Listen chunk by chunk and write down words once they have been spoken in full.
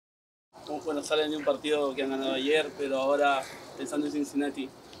bueno, salen de un partido que han ganado ayer, pero ahora pensando en Cincinnati,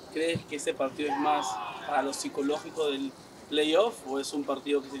 ¿crees que ese partido es más para lo psicológico del playoff o es un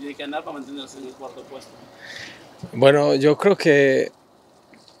partido que se tiene que ganar para mantenerse en el cuarto puesto? Bueno, yo creo que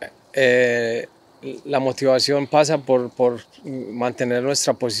la motivación pasa por mantener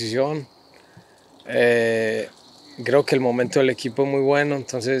nuestra posición. Creo que el momento del equipo es muy bueno,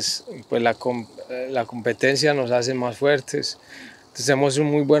 entonces pues la competencia nos hace más fuertes. Entonces tenemos un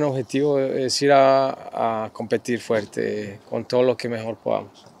muy buen objetivo, es ir a competir fuerte con todo lo que mejor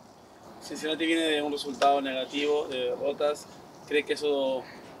podamos. Cincinnati viene de un resultado negativo, de derrotas. ¿Cree que eso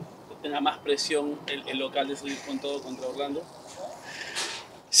tenga más presión el local de salir con todo contra Orlando?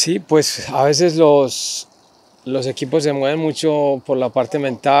 Sí, pues a veces los equipos se mueven mucho por la parte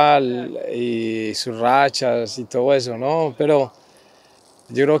mental y sus rachas y todo eso, ¿no? Pero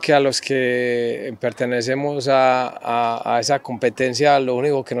yo creo que a los que pertenecemos a esa competencia, lo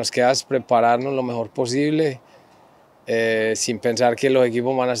único que nos queda es prepararnos lo mejor posible, sin pensar que los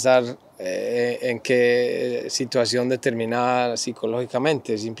equipos van a estar en qué situación determinada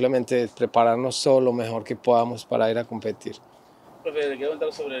psicológicamente, simplemente prepararnos todo lo mejor que podamos para ir a competir. Profe, le quiero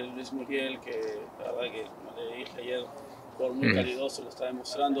contar sobre Luis Muriel, que la verdad que, como le dije ayer, por muy calidoso lo está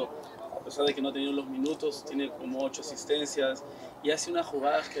demostrando. A pesar de que no ha tenido los minutos, tiene como 8 asistencias y hace unas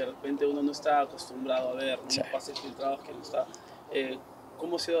jugadas que de repente uno no está acostumbrado a ver, unos pases filtrados que no está.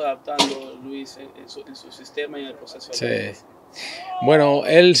 ¿Cómo se ha ido adaptando Luis en su sistema y en el proceso de Sí. Bueno,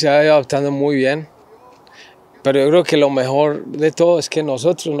 él se ha ido adaptando muy bien, pero yo creo que lo mejor de todo es que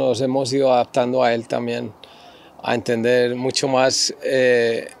nosotros nos hemos ido adaptando a él también, a entender mucho más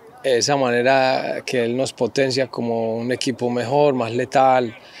esa manera que él nos potencia como un equipo mejor, más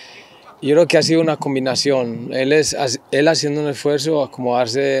letal. Yo creo que ha sido una combinación. Él haciendo un esfuerzo,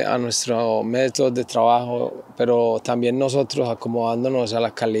 acomodarse a nuestro método de trabajo, pero también nosotros acomodándonos a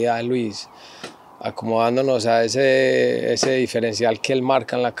la calidad de Luis, acomodándonos a ese diferencial que él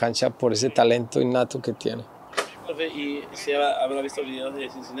marca en la cancha por ese talento innato que tiene. Profe, y se habrá visto videos de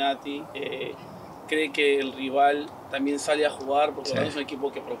Cincinnati, ¿cree que el rival también sale a jugar? Porque Orlando es un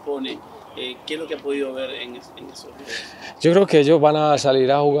equipo que propone. ¿Qué es lo que ha podido ver en esos videos? Yo creo que ellos van a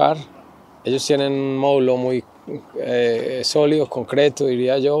salir a jugar. Ellos tienen un módulo muy sólido, concreto,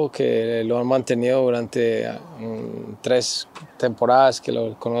 diría yo, que lo han mantenido durante 3 temporadas que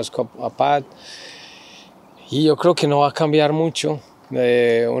lo conozco a Pat. Y yo creo que no va a cambiar mucho.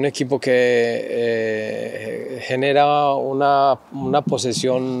 Un equipo que genera una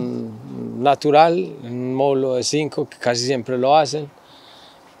posesión natural, un módulo de 5, que casi siempre lo hacen,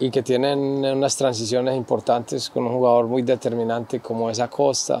 y que tienen unas transiciones importantes con un jugador muy determinante como es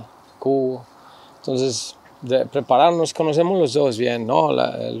Acosta, Cubo. Entonces, de prepararnos, conocemos los dos bien, ¿no?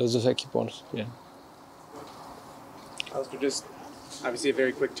 Los dos equipos bien. Also, just obviously a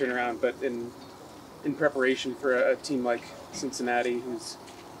very quick turnaround, but in preparation for a team like Cincinnati, who's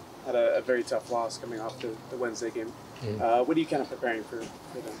had a very tough loss coming off the Wednesday game, what are you kind of preparing for them?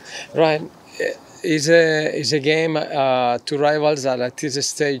 Right. It's a game, two rivals that at this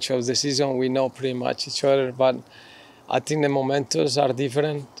stage of the season we know pretty much each other, but I think the momentos are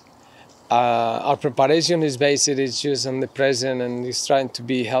different. Our preparation is based it's just on the present and is trying to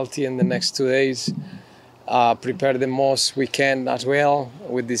be healthy in the next 2 days. Prepare the most we can as well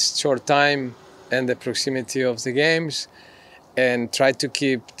with this short time and the proximity of the games, and try to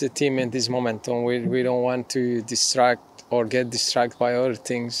keep the team in this momentum. We don't want to distract or get distracted by other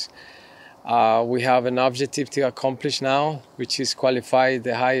things. We have an objective to accomplish now, which is qualify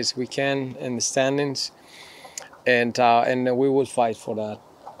the highest we can in the standings, and we will fight for that.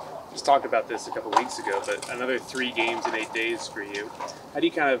 Just talked about this a couple weeks ago, but another 3 games in 8 days for you. How do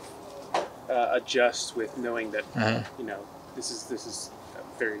you kind of adjust with knowing that you know this is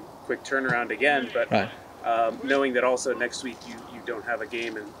a very quick turnaround again, but knowing that also next week you don't have a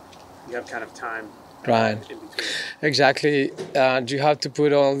game and you have kind of time in between? Exactly. You have to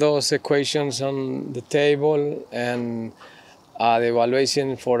put all those equations on the table, and the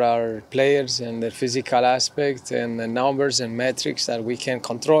evaluation for our players and the physical aspect and the numbers and metrics that we can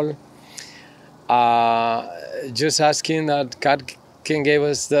control. Just asking that God can give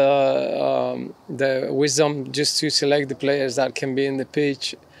us the wisdom just to select the players that can be in the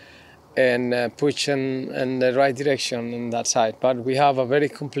pitch and push in the right direction in that side. But we have a very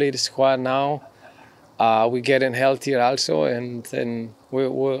complete squad now. We're getting healthier also, and then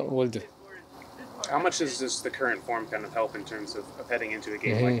we'll do. How much does the current form kind of help in terms of heading into a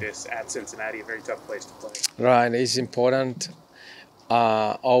game like this at Cincinnati, a very tough place to play? Right, it's important.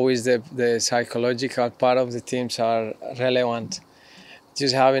 Always the psychological part of the teams are relevant.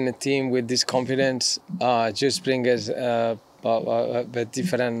 Just having a team with this confidence just brings us a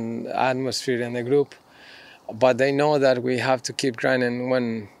different atmosphere in the group. But they know that we have to keep grinding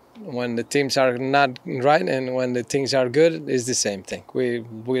when the teams are not right, and when the things are good, it's the same thing. We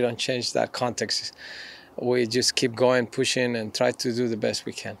don't change that context. We just keep going, pushing, and try to do the best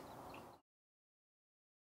we can.